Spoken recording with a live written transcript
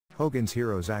Hogan's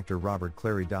Heroes actor Robert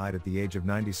Clary died at the age of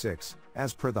 96,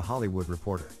 as per The Hollywood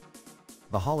Reporter.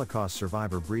 The Holocaust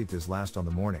survivor breathed his last on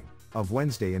the morning of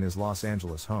Wednesday in his Los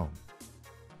Angeles home.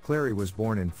 Clary was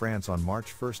born in France on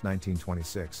March 1,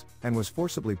 1926, and was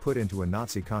forcibly put into a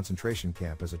Nazi concentration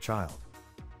camp as a child.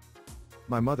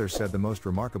 "My mother said the most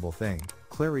remarkable thing,"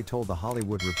 Clary told The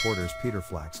Hollywood Reporter's Peter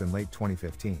Flax in late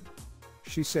 2015.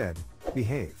 "She said,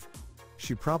 'Behave.'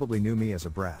 She probably knew me as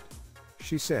a brat.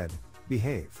 She said,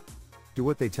 'Behave. Do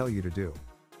what they tell you to do.'"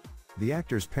 The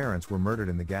actor's parents were murdered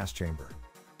in the gas chamber.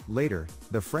 Later,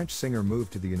 the French singer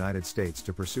moved to the United States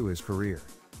to pursue his career.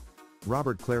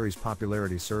 Robert Clary's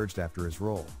popularity surged after his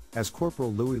role as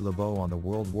Corporal Louis LeBeau on the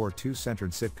World War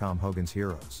II-centered sitcom Hogan's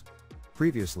Heroes.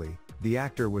 Previously, the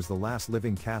actor was the last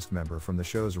living cast member from the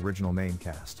show's original main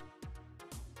cast.